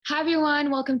Hi, everyone.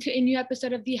 Welcome to a new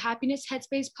episode of the Happiness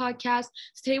Headspace podcast.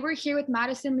 Today, we're here with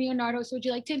Madison Leonardo. So would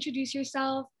you like to introduce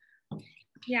yourself?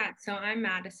 Yeah, so I'm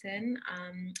Madison.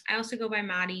 I also go by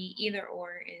Maddie. Either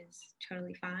or is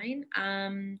totally fine.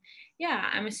 I'm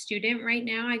a student right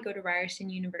now. I go to Ryerson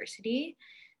University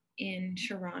in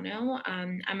Toronto.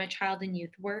 I'm a child and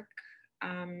youth work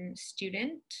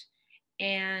student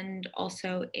and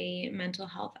also a mental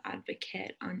health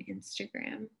advocate on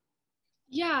Instagram.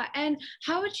 Yeah, and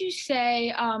how would you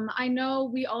say, I know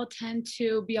we all tend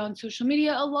to be on social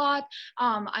media a lot.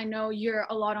 I know you're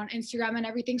a lot on Instagram and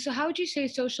everything. So how would you say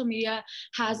social media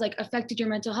has affected your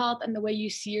mental health and the way you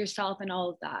see yourself and all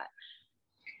of that?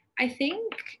 I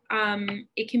think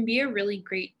it can be a really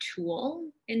great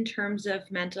tool in terms of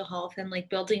mental health and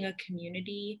building a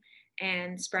community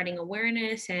and spreading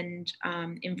awareness and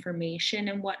information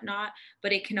and whatnot.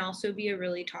 But it can also be a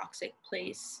really toxic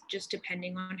place just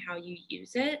depending on how you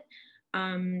use it.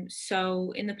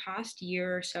 So in the past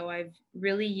year or so, I've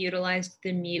really utilized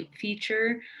the mute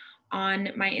feature on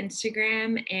my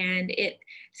Instagram, and it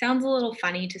sounds a little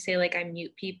funny to say I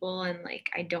mute people and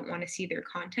I don't want to see their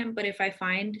content, but if I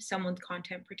find someone's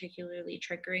content particularly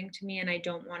triggering to me and I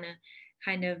don't want to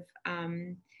kind of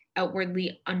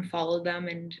outwardly unfollow them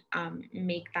and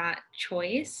make that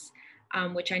choice,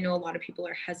 which I know a lot of people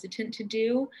are hesitant to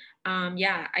do,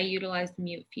 I utilize the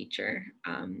mute feature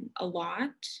a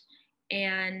lot.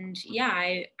 And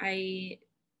I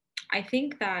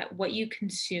think that what you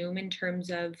consume in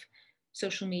terms of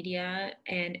social media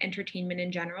and entertainment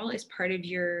in general is part of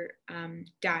your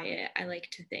diet. I like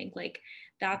to think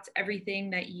that's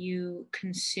everything that you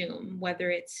consume, whether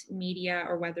it's media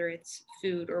or whether it's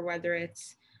food or whether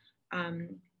it's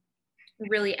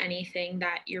really anything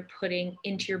that you're putting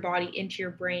into your body, into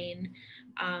your brain.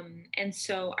 And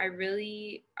so I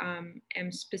really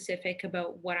am specific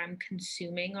about what I'm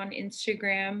consuming on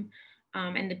Instagram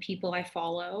and the people I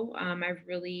follow. I've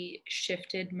really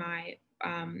shifted my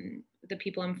the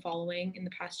people I'm following in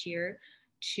the past year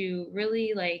to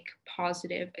really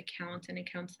positive accounts and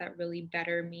accounts that really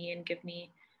better me and give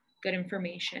me good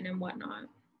information and whatnot.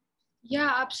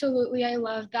 Yeah, absolutely. I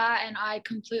love that. And I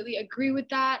completely agree with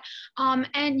that.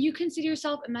 And you consider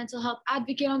yourself a mental health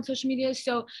advocate on social media.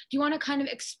 So do you want to kind of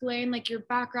explain your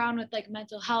background with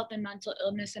mental health and mental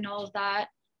illness and all of that?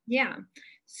 Yeah.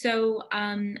 So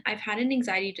I've had an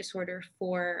anxiety disorder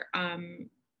for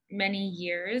many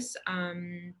years.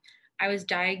 I was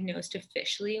diagnosed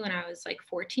officially when I was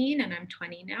 14 and I'm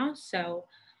 20 now. So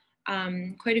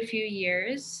quite a few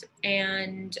years,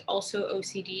 and also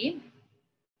OCD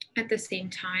at the same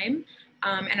time.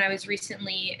 And I was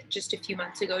recently, just a few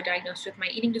months ago, diagnosed with my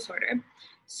eating disorder.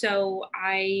 So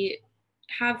I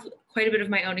have quite a bit of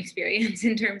my own experience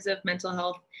in terms of mental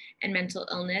health and mental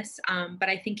illness. But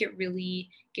I think it really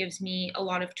gives me a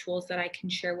lot of tools that I can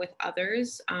share with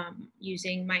others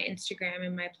using my Instagram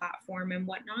and my platform and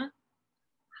whatnot.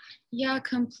 Yeah,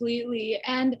 completely.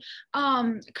 And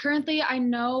currently, I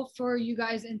know for you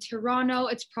guys in Toronto,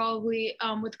 it's probably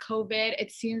with COVID,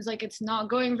 it seems like it's not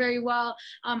going very well.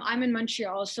 I'm in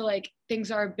Montreal, so things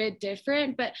are a bit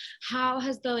different. But how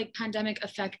has the pandemic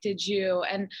affected you,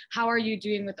 and how are you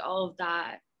doing with all of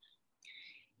that?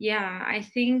 Yeah, I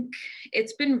think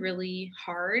it's been really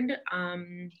hard.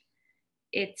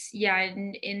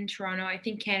 In Toronto, I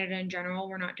think Canada in general,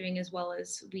 we're not doing as well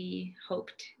as we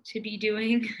hoped to be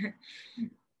doing.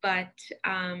 But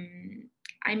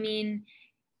I mean,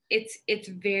 it's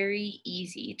very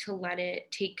easy to let it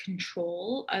take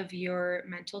control of your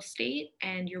mental state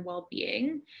and your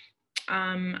well-being.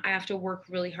 I have to work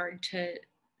really hard to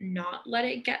not let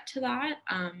it get to that.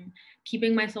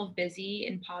 Keeping myself busy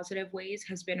in positive ways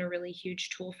has been a really huge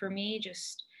tool for me.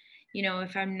 Just,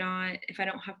 if I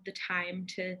don't have the time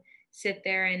to sit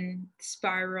there and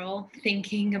spiral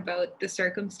thinking about the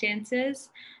circumstances,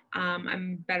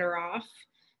 I'm better off.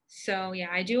 So yeah,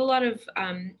 I do a lot of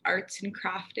arts and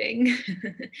crafting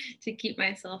to keep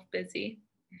myself busy.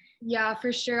 Yeah,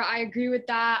 for sure. I agree with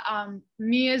that.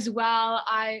 Me as well.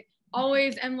 I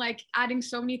always am adding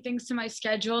so many things to my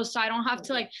schedule so I don't have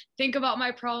to think about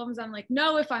my problems. I'm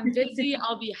no, if I'm busy,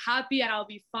 I'll be happy and I'll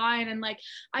be fine. And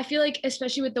I feel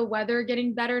especially with the weather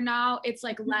getting better now, it's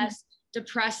less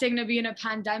depressing to be in a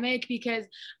pandemic because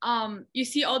you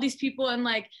see all these people in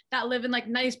that live in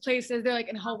nice places. They're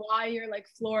in Hawaii or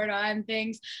Florida and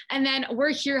things, and then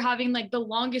we're here having the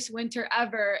longest winter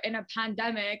ever in a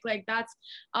pandemic. That's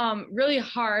really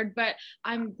hard, but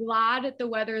I'm glad the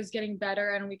weather is getting better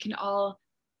and we can all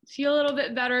feel a little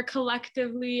bit better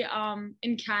collectively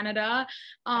in Canada.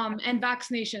 And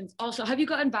vaccinations also, have you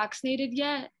gotten vaccinated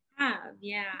yet? have.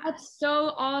 Yeah. That's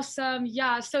so awesome.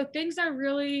 Yeah. So things are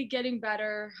really getting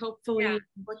better, Yeah. hopefully.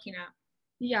 Looking up.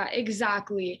 Yeah,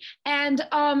 exactly. And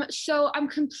so I'm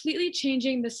completely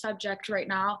changing the subject right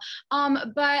now.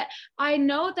 But I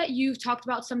know that you've talked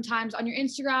about sometimes on your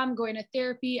Instagram going to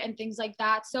therapy and things like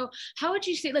that. So how would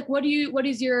you say, like, what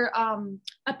is your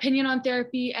opinion on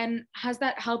therapy, and has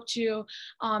that helped you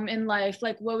in life?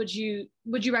 Like, what would you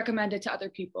recommend it to other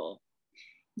people?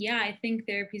 Yeah, I think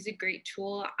therapy is a great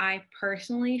tool. I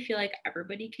personally feel like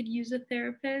everybody could use a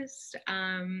therapist.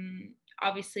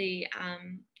 Obviously,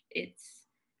 it's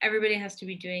everybody has to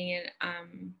be doing it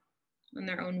on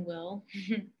their own will.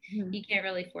 Mhm. You can't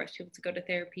really force people to go to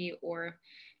therapy, or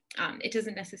it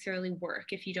doesn't necessarily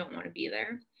work if you don't want to be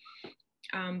there.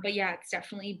 But yeah, it's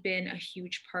definitely been a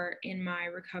huge part in my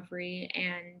recovery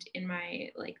and in my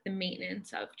like the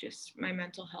maintenance of just my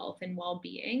mental health and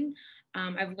well-being.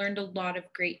 I've learned a lot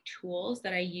of great tools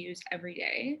that I use every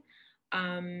day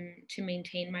to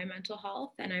maintain my mental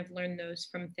health, and I've learned those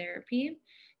from therapy.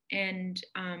 And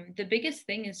the biggest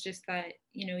thing is just that,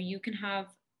 you know, you can have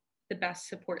the best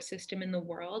support system in the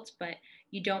world, but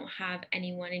you don't have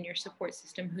anyone in your support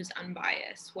system who's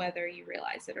unbiased, whether you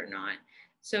realize it or not.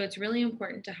 So it's really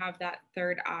important to have that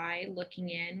third eye looking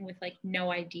in with like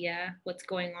no idea what's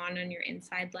going on in your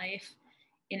inside life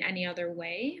in any other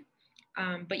way.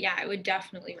 But yeah, I would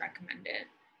definitely recommend it.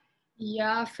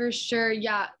 Yeah, for sure.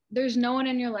 Yeah, there's no one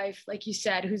in your life, like you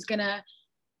said, who's gonna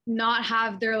not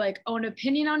have their like own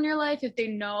opinion on your life if they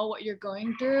know what you're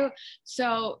going through.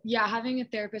 So yeah, having a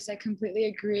therapist, I completely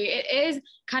agree. It is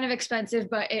kind of expensive,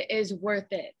 but it is worth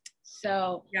it.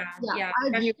 So Yeah, yeah, yeah. I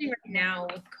agree Especially with right now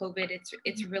with COVID,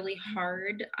 it's really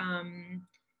hard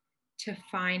to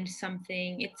find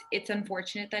something. It's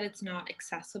unfortunate that it's not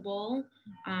accessible.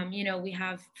 You know, we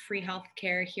have free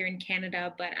healthcare here in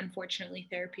Canada, but unfortunately,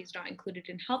 therapy is not included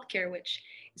in healthcare, which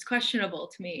is questionable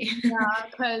to me. yeah,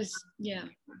 because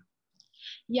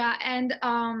yeah, and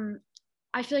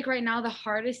I feel like right now the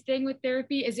hardest thing with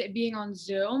therapy is it being on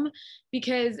Zoom,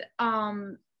 because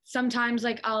sometimes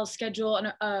like I'll schedule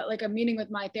like a meeting with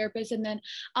my therapist, and then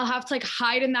I'll have to like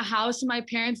hide in the house so my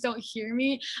parents don't hear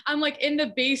me. I'm like in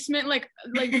the basement, like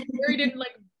buried in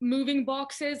like moving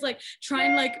boxes, like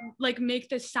trying like make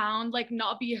the sound like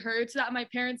not be heard so that my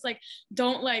parents like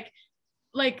don't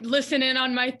like listen in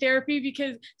on my therapy,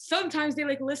 because sometimes they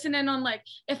like listen in on like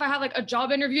if I have like a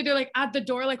job interview, they're like at the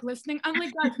door like listening. I'm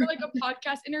like, guys, for like a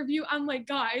podcast interview, I'm like,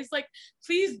 guys, like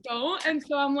please don't. And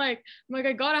so I'm like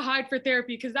I gotta hide for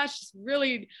therapy, because that's just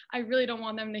really, I really don't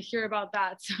want them to hear about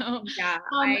that. So Yeah,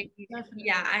 um I definitely.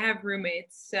 yeah, I have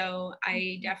roommates, so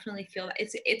I definitely feel that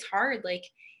it's hard. Like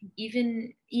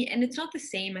and it's not the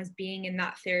same as being in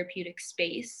that therapeutic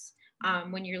space.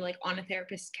 When you're like on a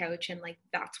therapist's couch and like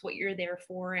that's what you're there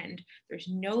for, and there's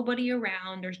nobody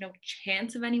around, there's no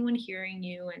chance of anyone hearing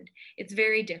you, and it's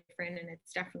very different, and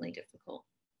it's definitely difficult.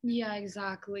 Yeah,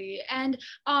 exactly. And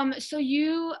so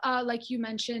you like you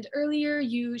mentioned earlier,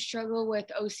 you struggle with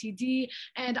OCD,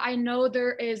 and I know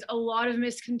there is a lot of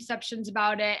misconceptions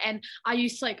about it. And I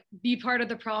used to like be part of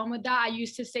the problem with that. I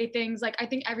used to say things like, I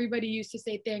think everybody used to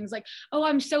say things like, "Oh,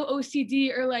 I'm so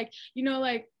OCD," or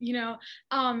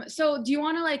so do you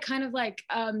want to like kind of like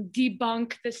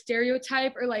debunk the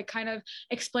stereotype, or like kind of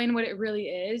explain what it really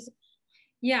is?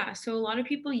 Yeah, so a lot of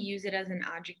people use it as an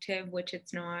adjective, which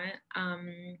it's not.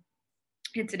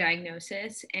 It's a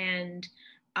diagnosis, and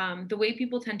the way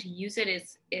people tend to use it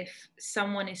is if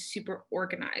someone is super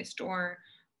organized or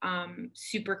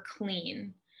super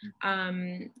clean.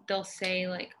 They'll say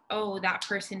like, "Oh, that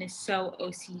person is so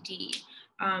OCD,"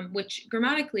 which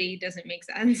grammatically doesn't make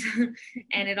sense,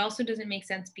 and it also doesn't make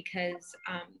sense because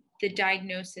the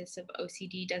diagnosis of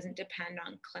OCD doesn't depend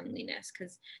on cleanliness,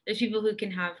 because there's people who can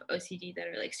have OCD that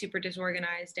are like super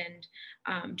disorganized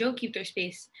and don't keep their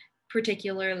space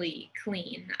particularly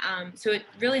clean. So it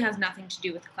really has nothing to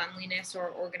do with cleanliness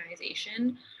or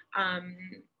organization.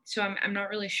 So I'm not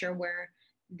really sure where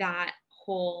that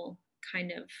whole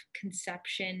kind of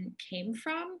conception came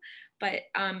from, but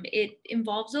it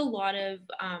involves a lot of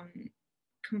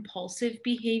compulsive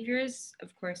behaviors,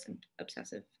 of course,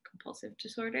 obsessive compulsive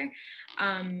disorder.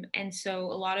 And so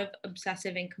a lot of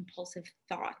obsessive and compulsive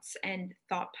thoughts and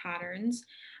thought patterns.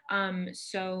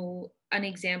 So an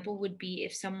example would be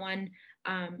if someone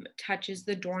touches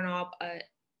the doorknob a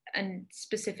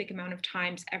specific amount of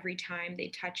times every time they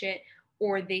touch it,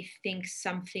 or they think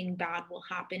something bad will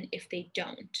happen if they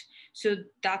don't. So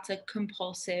that's a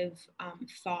compulsive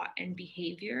thought and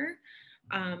behavior.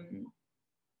 Um,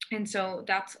 And so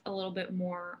that's a little bit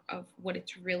more of what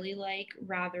it's really like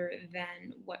rather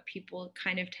than what people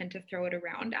kind of tend to throw it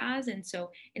around as. And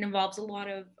so it involves a lot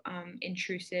of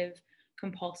intrusive,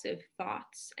 compulsive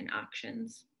thoughts and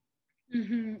actions.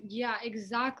 Yeah,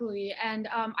 exactly. And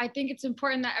I think it's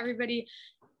important that everybody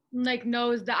like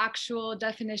knows the actual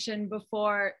definition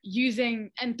before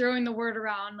using and throwing the word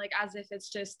around like as if it's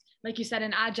just like you said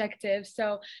an adjective.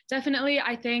 So definitely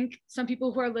I think some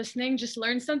people who are listening just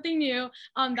learned something new.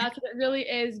 That's what it really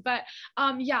is. But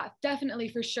yeah, definitely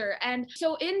for sure. And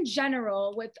so in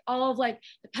general with all of like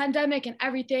the pandemic and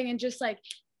everything and just like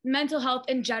mental health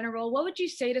in general, what would you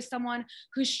say to someone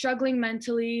who's struggling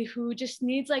mentally, who just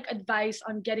needs like advice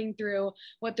on getting through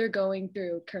what they're going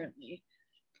through currently?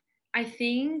 I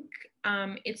think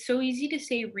it's so easy to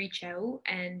say reach out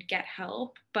and get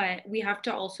help, but we have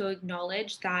to also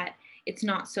acknowledge that it's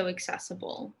not so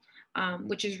accessible,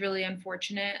 which is really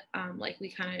unfortunate. Like we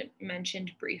kind of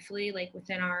mentioned briefly, like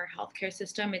within our healthcare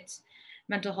system, it's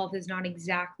mental health is not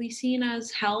exactly seen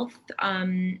as health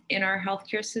in our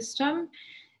healthcare system.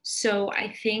 So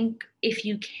I think if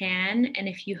you can, and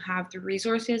if you have the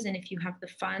resources and if you have the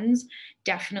funds,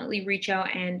 definitely reach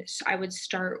out. And I would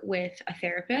start with a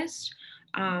therapist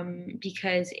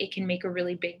because it can make a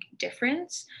really big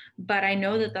difference. But I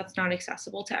know that that's not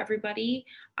accessible to everybody.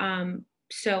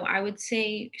 So I would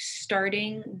say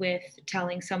starting with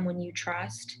telling someone you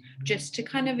trust, just to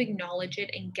kind of acknowledge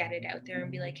it and get it out there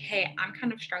and be like, hey, I'm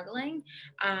kind of struggling.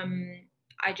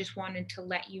 I just wanted to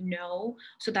let you know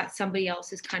so that somebody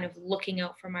else is kind of looking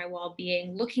out for my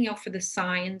well-being, looking out for the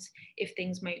signs if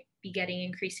things might be getting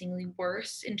increasingly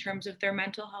worse in terms of their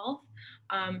mental health,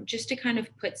 just to kind of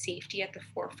put safety at the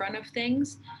forefront of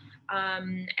things.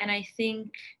 And I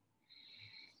think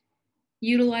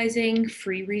utilizing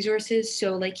free resources.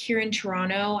 So like here in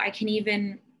Toronto, I can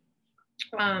even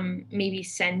maybe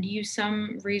send you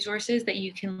some resources that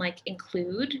you can like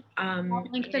include. I'll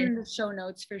link them in the show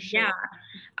notes for sure.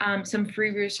 Yeah, some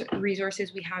free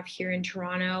resources we have here in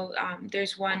Toronto.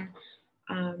 There's one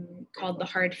called the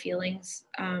Hard Feelings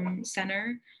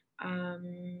Center. I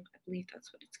believe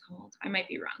that's what it's called. I might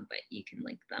be wrong, but you can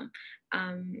link them.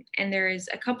 And there is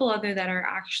a couple other that are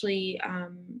actually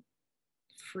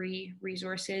free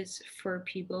resources for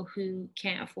people who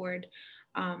can't afford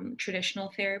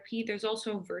traditional therapy. There's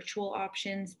also virtual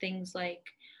options, things like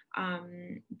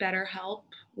BetterHelp,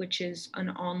 which is an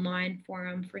online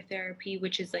forum for therapy,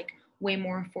 which is like way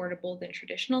more affordable than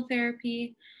traditional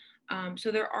therapy. So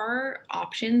there are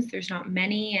options. There's not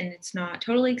many and it's not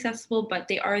totally accessible, but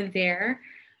they are there.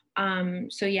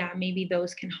 So yeah, maybe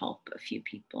those can help a few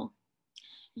people.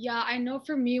 Yeah, I know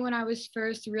for me, when I was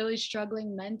first really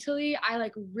struggling mentally, I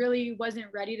like really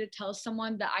wasn't ready to tell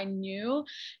someone that I knew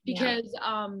because,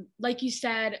 like you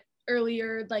said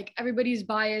earlier, like everybody's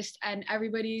biased and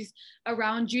everybody's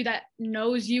around you that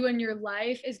knows you in your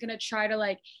life is going to try to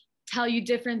like tell you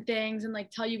different things and like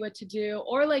tell you what to do,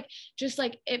 or like just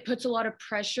like it puts a lot of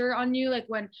pressure on you like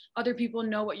when other people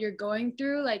know what you're going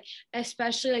through, like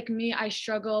especially like me, I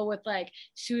struggle with like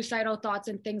suicidal thoughts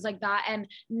and things like that, and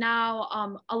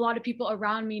now a lot of people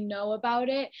around me know about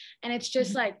it, and it's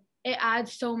just like it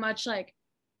adds so much like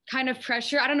kind of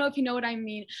pressure. I don't know if you know what I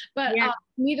mean, but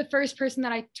me, the first person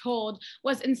that I told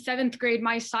was in 7th grade,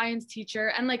 my science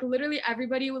teacher, and like literally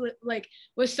everybody like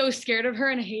was so scared of her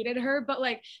and hated her. But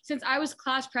like since I was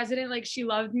class president, like she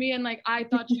loved me, and like I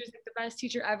thought she was like the best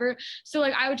teacher ever. So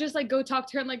like I would just like go talk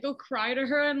to her and like go cry to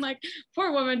her, and like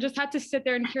poor woman just had to sit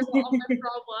there and hear about all my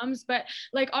problems. But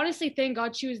like honestly, thank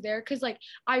God she was there, because like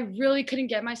I really couldn't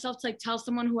get myself to like tell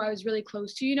someone who I was really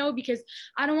close to, you know, because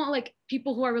I don't want like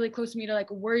people who are really close to me to like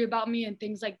worry about me and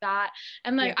things like that.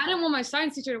 And like I didn't want my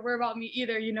science teacher to worry about me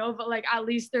either, you know, but like at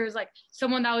least there's like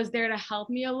someone that was there to help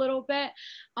me a little bit.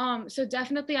 So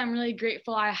definitely I'm really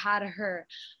grateful I had her.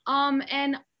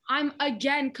 And I'm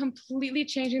again completely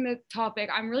changing the topic.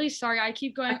 I'm really sorry. I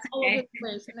keep going all over the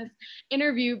place in this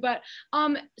interview, but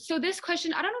so this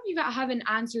question, I don't know if you have an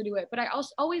answer to it, but I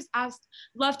also always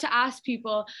love to ask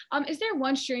people, is there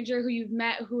one stranger who you've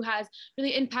met who has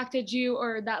really impacted you,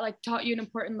 or that like taught you an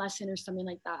important lesson or something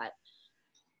like that?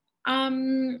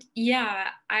 Yeah,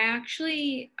 I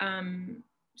actually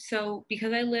so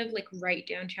because I live like right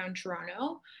downtown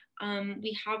Toronto,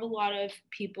 we have a lot of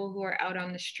people who are out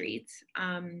on the streets,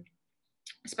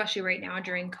 especially right now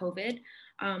during COVID.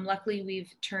 Luckily,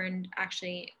 we've turned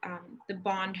actually the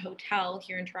Bond Hotel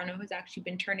here in Toronto has actually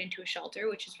been turned into a shelter,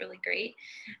 which is really great.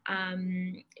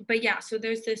 But yeah, so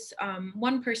there's this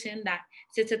one person that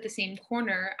sits at the same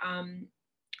corner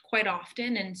quite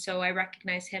often. And so I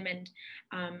recognize him, and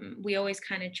we always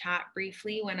kind of chat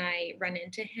briefly when I run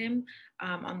into him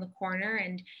on the corner.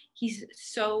 And he's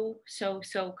so, so,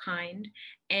 so kind.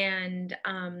 And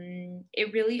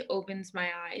it really opens my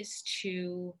eyes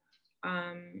to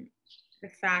the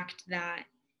fact that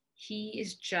he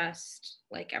is just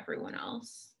like everyone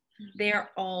else. They're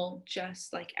all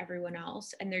just like everyone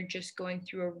else, and they're just going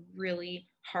through a really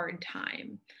hard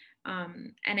time.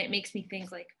 And it makes me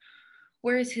think, like,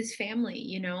 where is his family,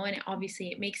 you know? And obviously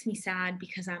it makes me sad,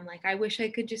 because I'm like, I wish I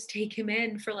could just take him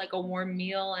in for like a warm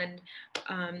meal and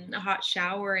a hot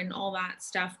shower and all that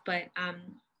stuff. But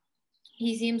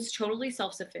he seems totally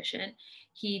self-sufficient.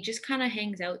 He just kind of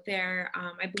hangs out there.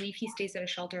 I believe he stays at a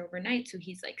shelter overnight, so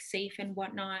he's like safe and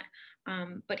whatnot.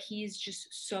 But he's just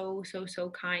so, so,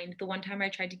 so kind. The one time I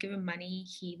tried to give him money,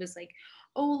 he was like,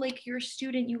 oh, like, you're a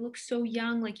student, you look so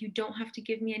young, like, you don't have to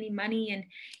give me any money. And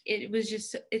it was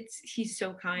just, he's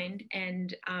so kind.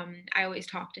 And I always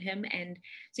talk to him. And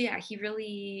so yeah, he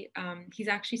really, he's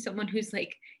actually someone who's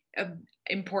like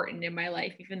important in my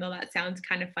life, even though that sounds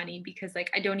kind of funny, because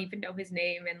like I don't even know his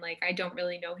name, and like I don't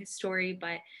really know his story.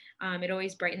 But it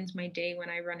always brightens my day when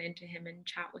I run into him and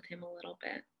chat with him a little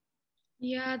bit.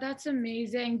 Yeah, that's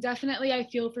amazing. Definitely, I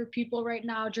feel for people right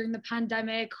now during the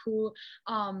pandemic who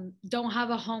don't have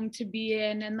a home to be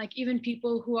in, and like even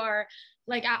people who are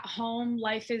like at home.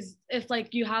 Life is, if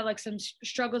like you have like some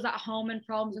struggles at home and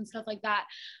problems and stuff like that,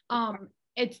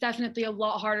 it's definitely a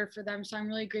lot harder for them. So I'm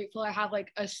really grateful I have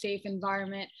like a safe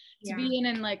environment to be in,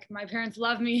 and like my parents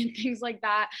love me and things like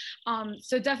that.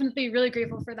 So definitely really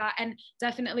grateful for that. And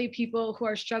definitely people who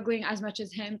are struggling as much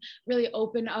as him really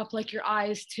open up like your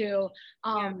eyes to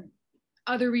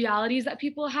other realities that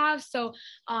people have. So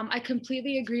I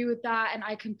completely agree with that. And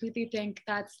I completely think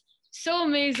that's so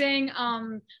amazing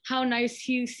how nice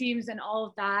he seems and all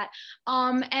of that.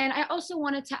 And I also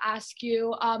wanted to ask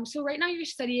you, so right now you're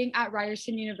studying at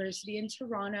Ryerson University in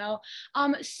Toronto.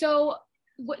 So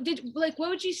what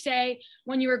would you say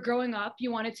when you were growing up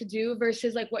you wanted to do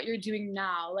versus like what you're doing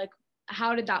now? Like,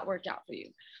 how did that work out for you?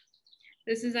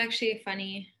 This is actually a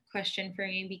funny question for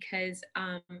me, because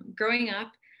growing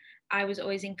up, I was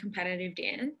always in competitive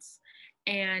dance,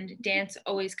 and dance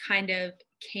always kind of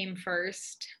came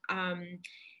first.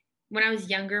 When I was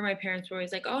younger, my parents were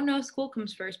always like, oh no, school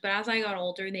comes first. But as I got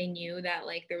older, they knew that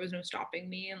like there was no stopping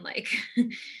me. And like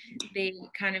they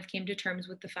kind of came to terms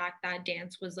with the fact that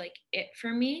dance was like it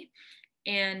for me.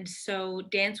 And so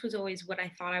dance was always what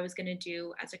I thought I was going to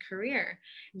do as a career.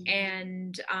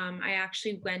 And I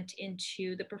actually went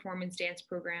into the performance dance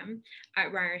program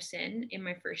at Ryerson in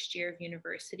my first year of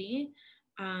university.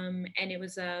 And it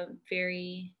was a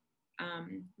very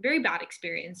very bad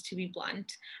experience, to be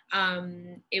blunt.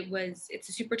 It's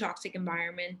a super toxic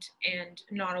environment and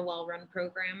not a well-run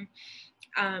program,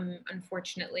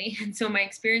 unfortunately. And so my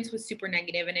experience was super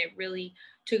negative, and it really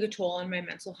took a toll on my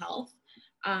mental health.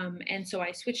 And so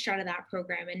I switched out of that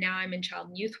program, and now I'm in child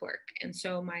and youth work. And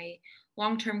so my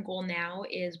long-term goal now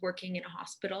is working in a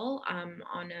hospital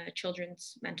on a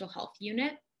children's mental health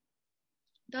unit.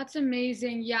 That's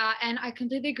amazing. Yeah. And I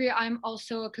completely agree. I'm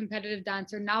also a competitive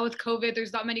dancer. Now with COVID,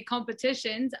 there's not many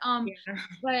competitions.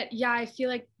 But yeah, I feel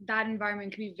like that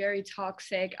environment can be very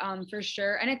toxic, for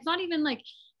sure. And it's not even like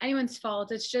anyone's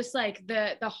fault. It's just like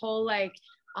the whole like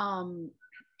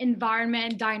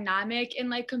environment dynamic in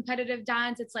like competitive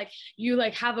dance. It's like you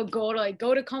like have a goal to like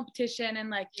go to competition and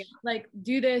like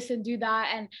do this and do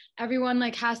that, and everyone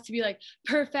like has to be like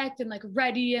perfect and like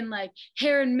ready and like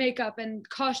hair and makeup and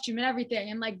costume and everything,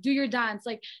 and like do your dance.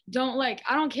 Like, don't like,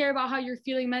 I don't care about how you're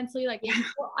feeling mentally. Like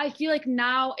I feel like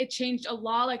now it changed a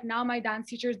lot. Like now my dance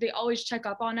teachers, they always check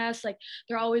up on us. Like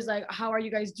they're always like, how are you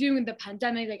guys doing with the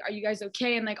pandemic? Like, are you guys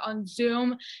okay? And like on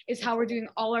Zoom is how we're doing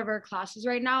all of our classes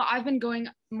right now. I've been going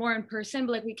more in person,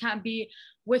 but like we can't be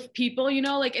with people, you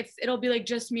know, like it'll be like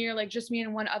just me or like just me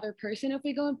and one other person if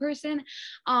we go in person.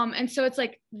 And so it's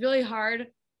like really hard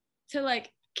to like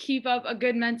keep up a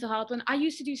good mental health. When I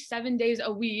used to do 7 days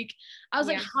a week, I was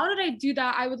like, how did I do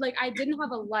that? I didn't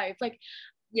have a life. Like,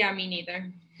 yeah, me neither.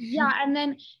 Yeah. And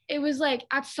then it was like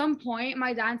at some point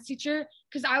my dance teacher,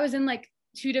 because I was in like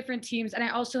 2 different teams and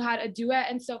I also had a duet.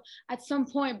 And so at some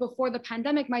point before the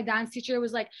pandemic, my dance teacher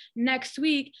was like, next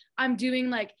week I'm doing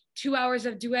like 2 hours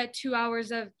of duet, 2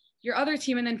 hours of your other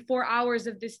team, and then 4 hours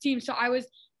of this team. So I was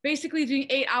basically doing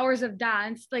 8 hours of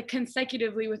dance like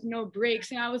consecutively with no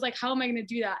breaks. And I was like, how am I going to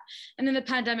do that? And then the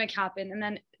pandemic happened, and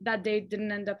then that day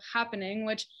didn't end up happening,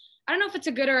 which I don't know if it's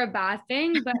a good or a bad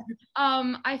thing, but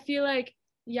I feel like,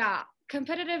 yeah,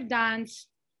 competitive dance,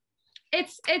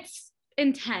 it's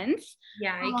intense.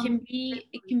 Yeah, it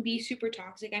can be super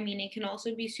toxic. I mean, it can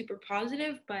also be super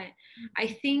positive, but I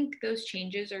think those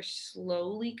changes are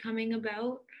slowly coming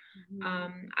about.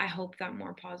 I hope that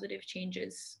more positive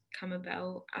changes come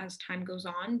about as time goes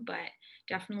on, but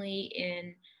definitely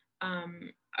in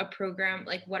a program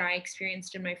like what I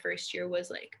experienced in my first year was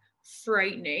like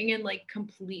frightening and like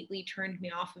completely turned me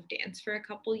off of dance for a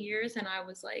couple years. And I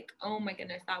was like, oh my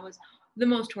goodness, that was the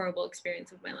most horrible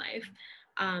experience of my life.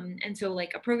 And so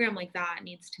like a program like that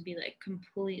needs to be like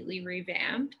completely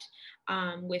revamped,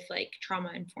 with like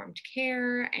trauma informed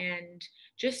care and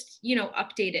just, you know,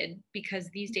 updated, because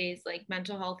these days like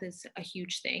mental health is a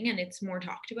huge thing and it's more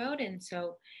talked about. And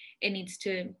so it needs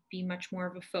to be much more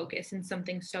of a focus in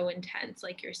something so intense,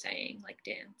 like you're saying, like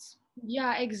dance.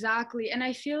 Yeah, exactly. And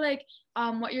I feel like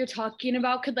what you're talking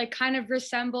about could like kind of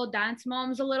resemble Dance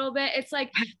Moms a little bit. It's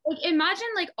like imagine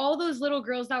like all those little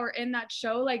girls that were in that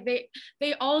show, like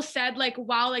they all said like,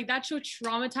 wow, like that show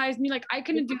traumatized me. Like I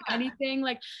couldn't do anything.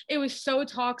 Like it was so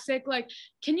toxic. Like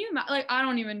can you like I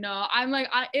don't even know. I'm like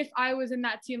if I was in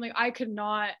that team, like I could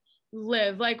not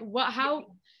live. Like what how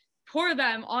poor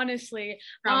them, honestly.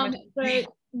 But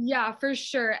yeah, for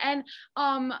sure. And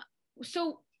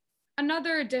so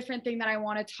another different thing that I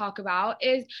want to talk about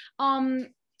is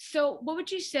so what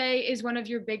would you say is one of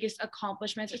your biggest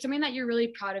accomplishments or something that you're really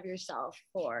proud of yourself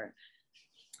for?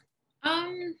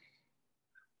 Um,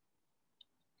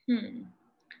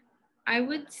 I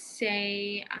would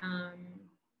say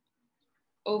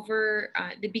over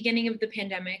the beginning of the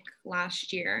pandemic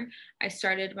last year, I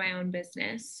started my own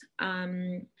business,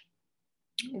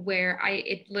 where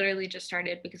it literally just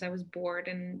started because I was bored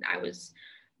and I was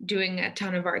doing a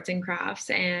ton of arts and crafts,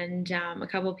 and a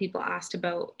couple of people asked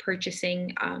about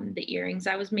purchasing the earrings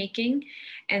I was making,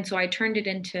 and so I turned it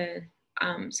into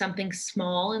something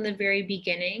small in the very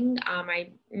beginning. I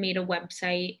made a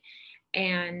website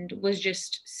and was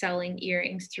just selling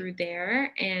earrings through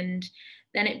there, and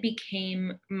then it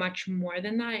became much more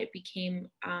than that. It became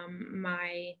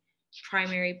my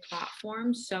primary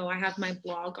platform. So I have my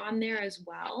blog on there as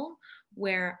well,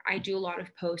 where I do a lot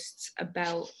of posts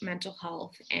about mental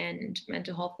health and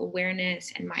mental health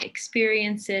awareness and my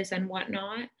experiences and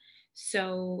whatnot.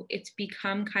 So it's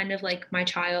become kind of like my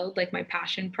child, like my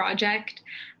passion project.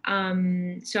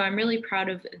 So I'm really proud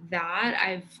of that.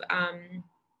 I've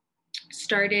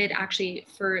started actually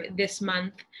for this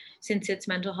month, since it's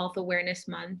Mental Health Awareness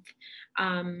Month.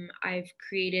 I've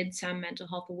created some mental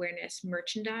health awareness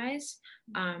merchandise.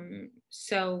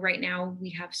 So right now we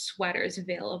have sweaters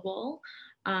available,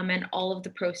 and all of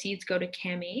the proceeds go to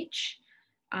CAMH.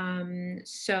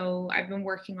 So I've been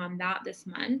working on that this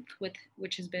month,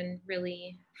 which has been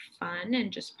really fun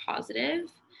and just positive.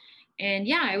 And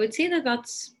yeah, I would say that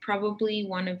that's probably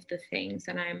one of the things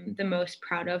that I'm the most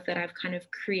proud of, that I've kind of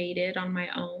created on my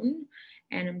own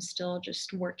and I'm still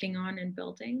just working on and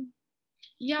building.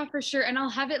 Yeah, for sure. And I'll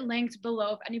have it linked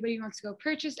below if anybody wants to go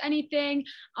purchase anything,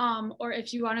 or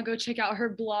if you want to go check out her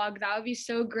blog, that would be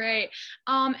so great.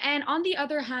 And on the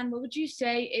other hand, what would you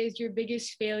say is your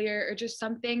biggest failure or just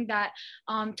something that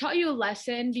taught you a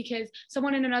lesson? Because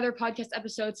someone in another podcast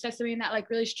episode said something that like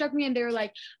really struck me, and they were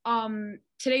like,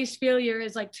 today's failure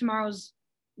is like tomorrow's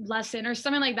lesson or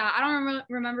something like that. I don't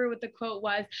remember what the quote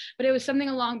was, but it was something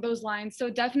along those lines. So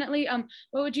definitely,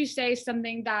 what would you say is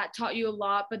something that taught you a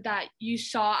lot, but that you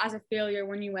saw as a failure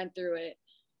when you went through it?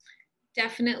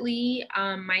 Definitely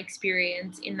my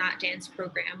experience in that dance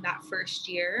program that first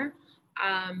year,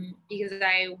 because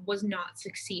I was not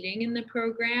succeeding in the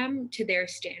program to their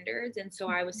standards. And so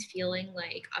I was feeling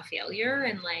like a failure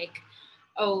and like,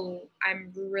 oh,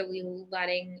 I'm really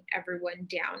letting everyone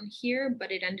down here.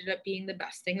 But it ended up being the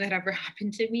best thing that ever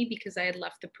happened to me, because I had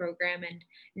left the program and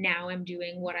now I'm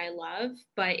doing what I love.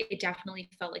 But it definitely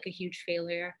felt like a huge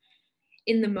failure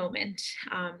in the moment.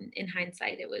 In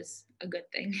hindsight, it was a good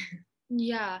thing.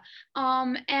 Yeah.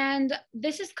 And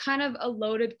this is kind of a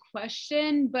loaded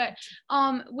question, but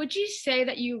would you say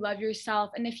that you love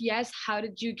yourself? And if yes, how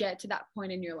did you get to that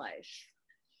point in your life?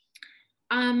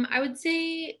 I would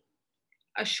say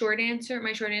my short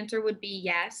answer would be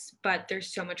yes, but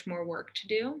there's so much more work to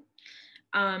do.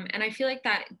 And I feel like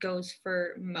that goes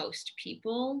for most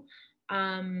people,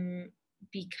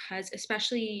 because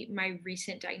especially my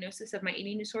recent diagnosis of my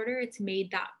eating disorder, it's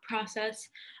made that process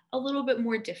a little bit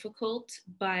more difficult,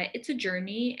 but it's a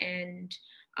journey. And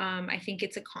I think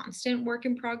it's a constant work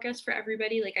in progress for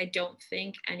everybody. Like, I don't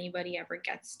think anybody ever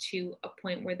gets to a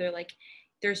point where they're like,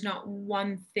 there's not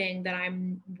one thing that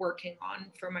I'm working on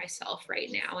for myself right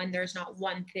now. And there's not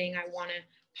one thing I want to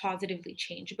positively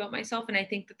change about myself. And I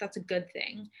think that that's a good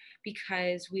thing,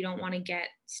 because we don't want to get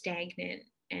stagnant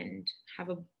and have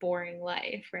a boring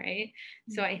life, right?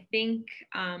 So I think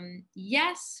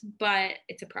yes, but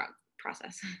it's a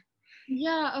process.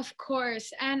 Yeah, of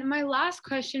course. And my last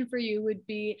question for you would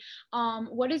be,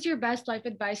 what is your best life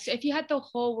advice? If you had the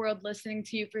whole world listening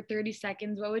to you for 30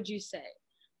 seconds, what would you say?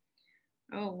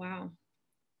 Oh, wow.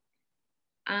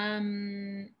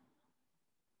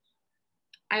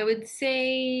 I would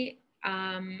say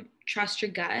trust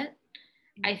your gut.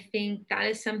 I think that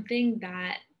is something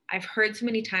that I've heard so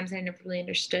many times and I never really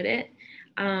understood it.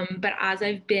 But as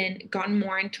I've gotten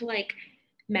more into like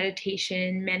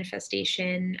meditation,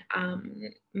 manifestation,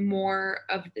 more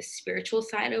of the spiritual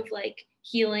side of like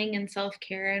healing and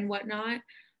self-care and whatnot,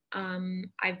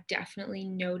 I've definitely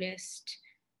noticed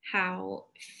how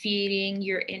feeding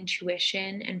your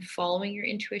intuition and following your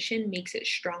intuition makes it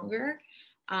stronger.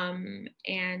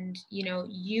 And you know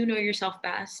yourself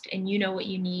best, and you know what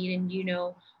you need, and you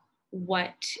know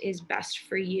what is best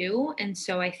for you. And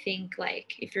so I think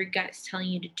like if your gut's telling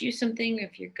you to do something,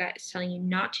 if your gut is telling you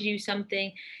not to do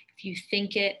something, if you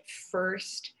think it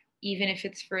first, even if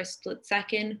it's for a split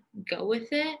second, go with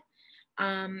it.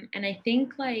 And I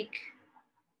think like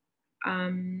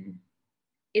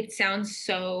it sounds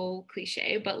so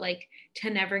cliche, but like to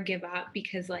never give up,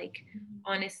 because like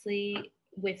honestly,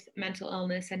 with mental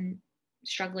illness and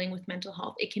struggling with mental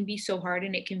health, it can be so hard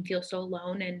and it can feel so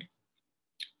alone and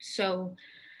so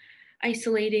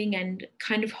isolating and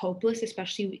kind of hopeless,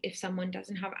 especially if someone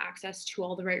doesn't have access to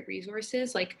all the right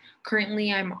resources. Like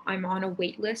currently I'm on a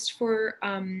wait list for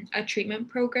a treatment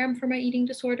program for my eating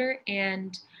disorder,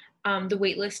 and the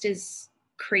wait list is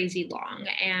crazy long,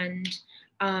 and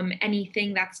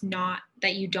anything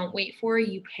that you don't wait for,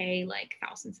 you pay like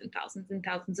thousands and thousands and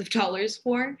thousands of dollars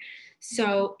for.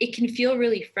 So it can feel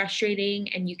really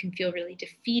frustrating and you can feel really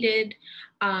defeated.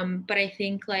 But I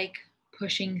think like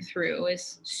pushing through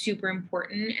is super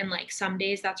important. And like some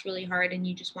days that's really hard and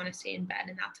you just want to stay in bed,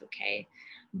 and that's okay.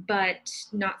 But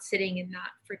not sitting in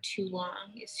that for too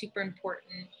long is super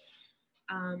important.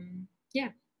 Yeah.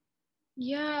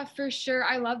 Yeah, for sure.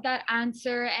 I love that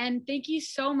answer. And thank you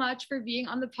so much for being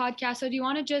on the podcast. So, do you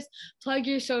want to just plug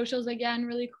your socials again,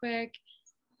 really quick?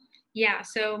 Yeah,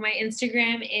 so my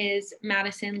Instagram is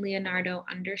Madison Leonardo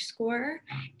 _.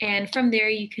 And from there,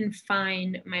 you can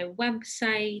find my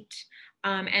website,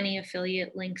 any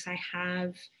affiliate links I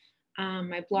have,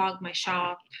 my blog, my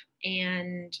shop,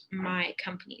 and my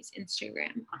company's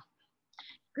Instagram.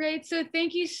 Great. So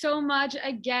thank you so much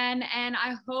again. And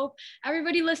I hope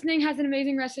everybody listening has an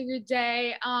amazing rest of your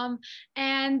day.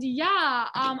 And yeah,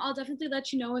 I'll definitely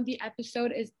let you know when the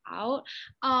episode is out.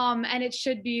 And it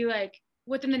should be like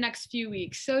within the next few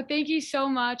weeks. So thank you so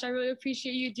much. I really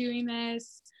appreciate you doing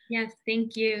this. Yes,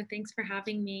 thank you. Thanks for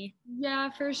having me.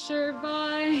 Yeah, for sure.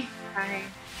 Bye.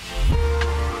 Bye.